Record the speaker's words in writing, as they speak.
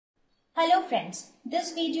Hello friends,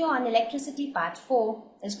 this video on electricity part 4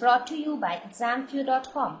 is brought to you by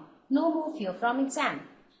examfear.com. No more fear from exam.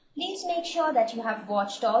 Please make sure that you have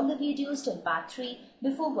watched all the videos till part 3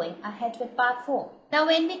 before going ahead with part 4. Now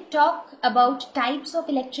when we talk about types of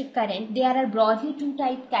electric current, there are broadly two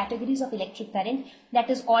categories of electric current, that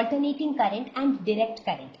is alternating current and direct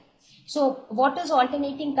current. So what is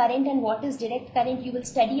alternating current and what is direct current, you will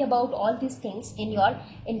study about all these things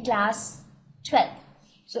in class 12.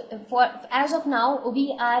 So as of now,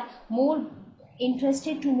 we are more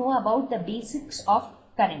interested to know about the basics of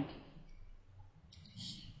current.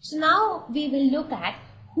 So now we will look at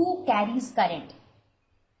who carries current.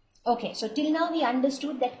 Okay, so till now we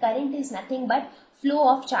understood that current is nothing but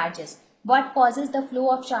flow of charges. What causes the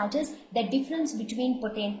flow of charges? The difference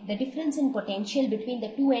in potential between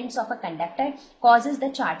the two ends of a conductor causes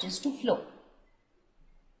the charges to flow.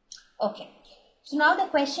 Okay, so now the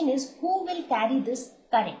question is, who will carry this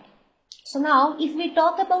current? So now if we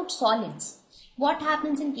talk about solids, what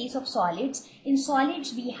happens in case of solids? In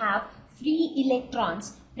solids we have free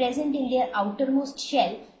electrons present in their outermost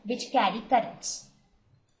shell which carry currents.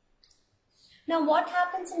 Now what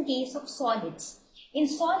happens in case of solids? In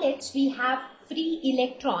solids we have free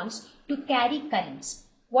electrons to carry currents.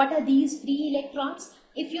 What are these free electrons?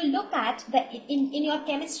 If you look at in your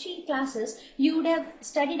chemistry classes, you would have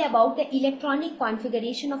studied about the electronic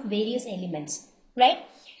configuration of various elements, right?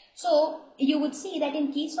 So you would see that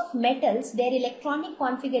in case of metals, their electronic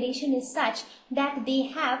configuration is such that they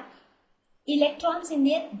have electrons in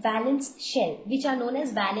their valence shell, which are known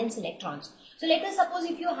as valence electrons. So let us suppose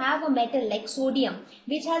if you have a metal like sodium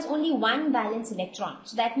which has only one valence electron.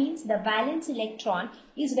 So that means the valence electron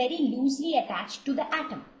is very loosely attached to the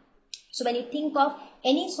atom. So when you think of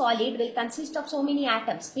any solid will consist of so many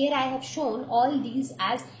atoms. Here I have shown all these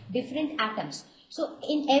as different atoms. So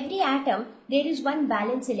in every atom there is one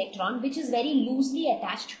valence electron which is very loosely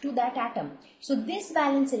attached to that atom. So this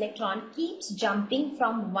valence electron keeps jumping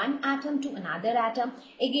from one atom to another atom,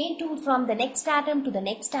 again from the next atom to the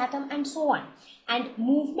next atom, and so on. And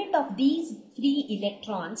movement of these free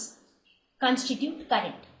electrons constitute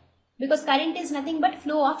current, because current is nothing but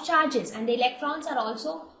flow of charges and the electrons are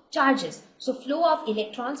also charges. So flow of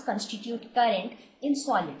electrons constitute current in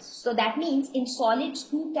solids. So that means in solids,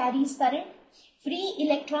 who carries current? Free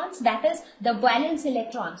electrons, that is the valence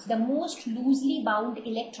electrons, the most loosely bound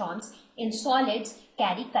electrons in solids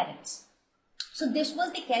carry currents. So this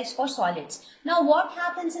was the case for solids. Now what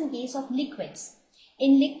happens in case of liquids?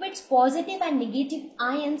 In liquids, positive and negative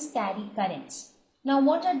ions carry currents. Now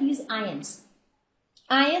what are these ions?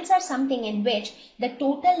 Ions are something in which the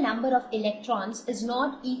total number of electrons is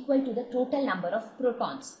not equal to the total number of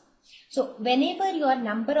protons. So whenever your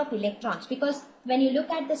number of electrons, because when you look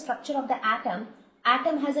at the structure of the atom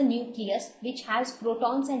has a nucleus which has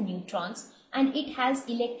protons and neutrons, and it has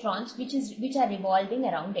electrons which are revolving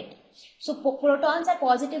around it. So protons are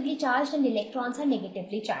positively charged and electrons are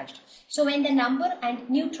negatively charged. So when the number, and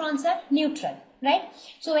neutrons are neutral, right?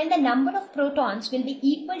 So when the number of protons will be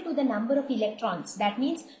equal to the number of electrons, that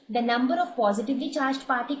means the number of positively charged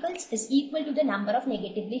particles is equal to the number of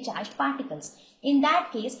negatively charged particles. In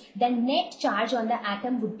that case, the net charge on the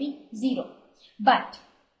atom would be 0. But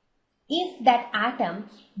if that atom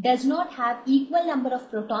does not have equal number of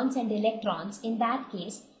protons and electrons, in that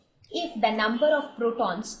case, if the number of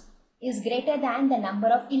protons is greater than the number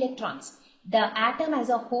of electrons, the atom as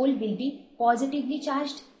a whole will be positively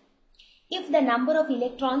charged. If the number of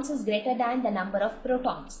electrons is greater than the number of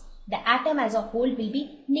protons, the atom as a whole will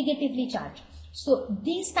be negatively charged. So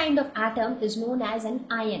this kind of atom is known as an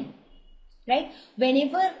ion, right?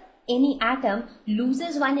 Whenever any atom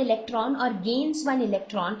loses one electron or gains one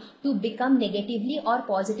electron to become negatively or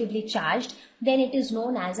positively charged, then it is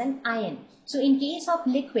known as an ion. So in case of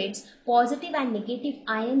liquids, positive and negative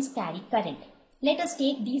ions carry current. Let us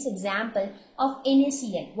take this example of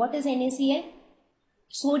NaCl. What is NaCl?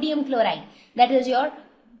 Sodium chloride. That is your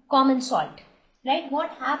common salt, right?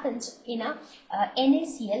 What happens in a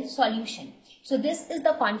NaCl solution? So this is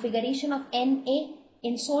the configuration of Na.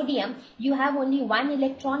 In sodium, you have only one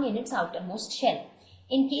electron in its outermost shell.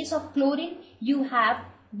 In case of chlorine, you have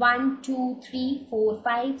 1, 2, 3, 4,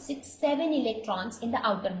 5, 6, 7 electrons in the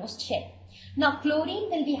outermost shell. Now, chlorine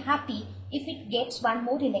will be happy if it gets one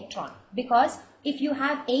more electron, because if you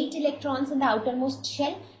have 8 electrons in the outermost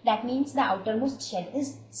shell, that means the outermost shell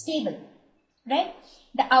is stable, right?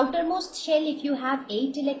 The outermost shell, if you have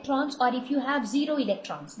 8 electrons or if you have 0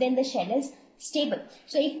 electrons, then the shell is stable.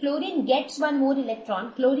 So if chlorine gets one more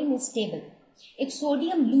electron, chlorine is stable. If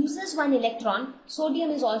sodium loses one electron,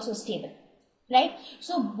 sodium is also stable, right?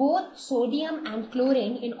 So both sodium and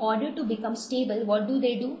chlorine, in order to become stable, what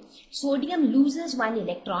do? Sodium loses one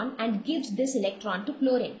electron and gives this electron to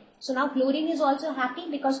chlorine. So now chlorine is also happy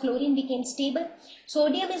because chlorine became stable.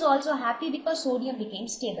 Sodium is also happy because sodium became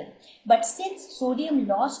stable. But since sodium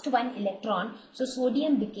lost one electron, so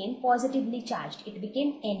sodium became positively charged. It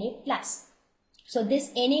became Na+. So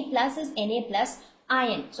this Na plus is Na plus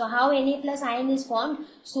ion. So how Na plus ion is formed?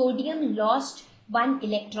 Sodium lost one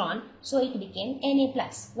electron, so it became Na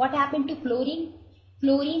plus. What happened to chlorine?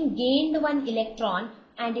 Chlorine gained one electron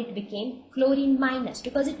and it became chlorine minus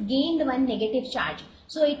because it gained one negative charge.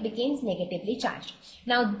 So it becomes negatively charged.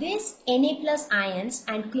 Now this Na plus ions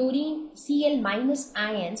and chlorine Cl minus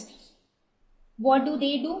ions, what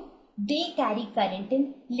do? They carry current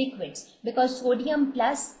in liquids because sodium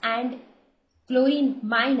plus and chlorine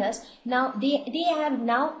minus, now they have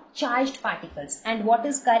now charged particles. And what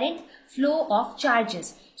is current? Flow of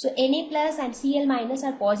charges. So Na plus and Cl minus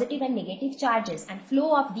are positive and negative charges, and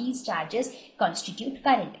flow of these charges constitute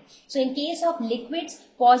current. So in case of liquids,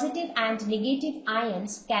 positive and negative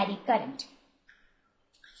ions carry current.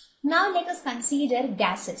 Now let us consider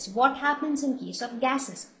gases. What happens in case of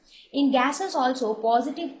gases? In gases also,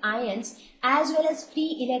 positive ions as well as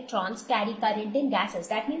free electrons carry current in gases.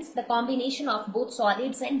 That means the combination of both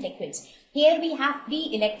solids and liquids. Here we have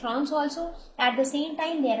free electrons also. At the same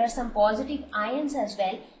time, there are some positive ions as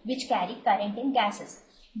well which carry current in gases.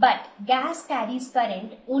 But gas carries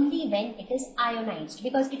current only when it is ionized,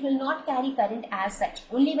 because it will not carry current as such.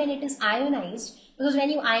 Only when it is ionized, because when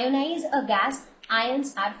you ionize a gas,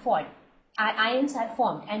 ions are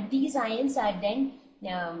formed, and these ions are then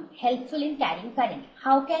helpful in carrying current.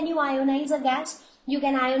 How can you ionize a gas? You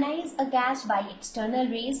can ionize a gas by external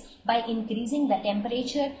rays, by increasing the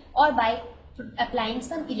temperature, or by applying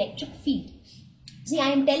some electric field. See, I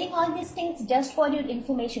am telling all these things just for your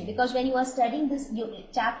information, because when you are studying this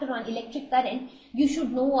chapter on electric current, you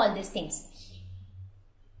should know all these things.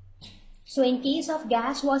 So in case of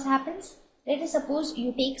gas, what happens? Let us suppose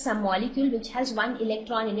you take some molecule which has one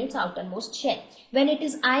electron in its outermost shell. When it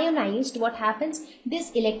is ionized, what happens?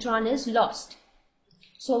 This electron is lost.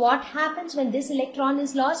 So what happens when this electron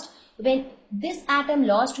is lost? When this atom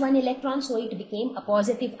lost one electron, so it became a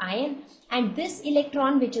positive ion, and this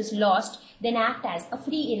electron which is lost then act as a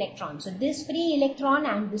free electron. So this free electron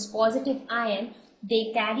and this positive ion,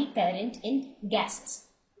 they carry current in gases.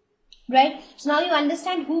 Right? So now you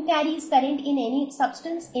understand who carries current in any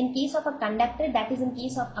substance. In case of a conductor, that is in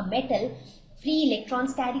case of a metal, free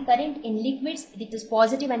electrons carry current. In liquids, it is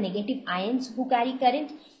positive and negative ions who carry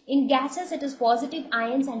current. In gases, it is positive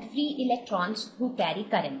ions and free electrons who carry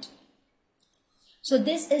current. So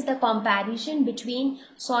this is the comparison between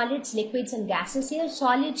solids, liquids and gases here.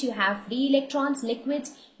 Solids, you have free electrons.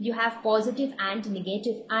 Liquids, you have positive and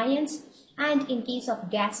negative ions. And in case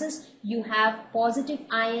of gases, you have positive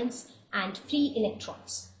ions and free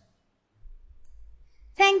electrons.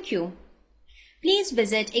 Thank you. Please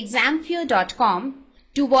visit examfear.com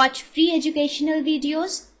to watch free educational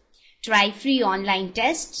videos, try free online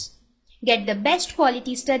tests, get the best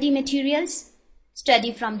quality study materials,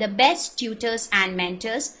 study from the best tutors and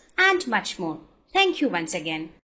mentors, and much more. Thank you once again.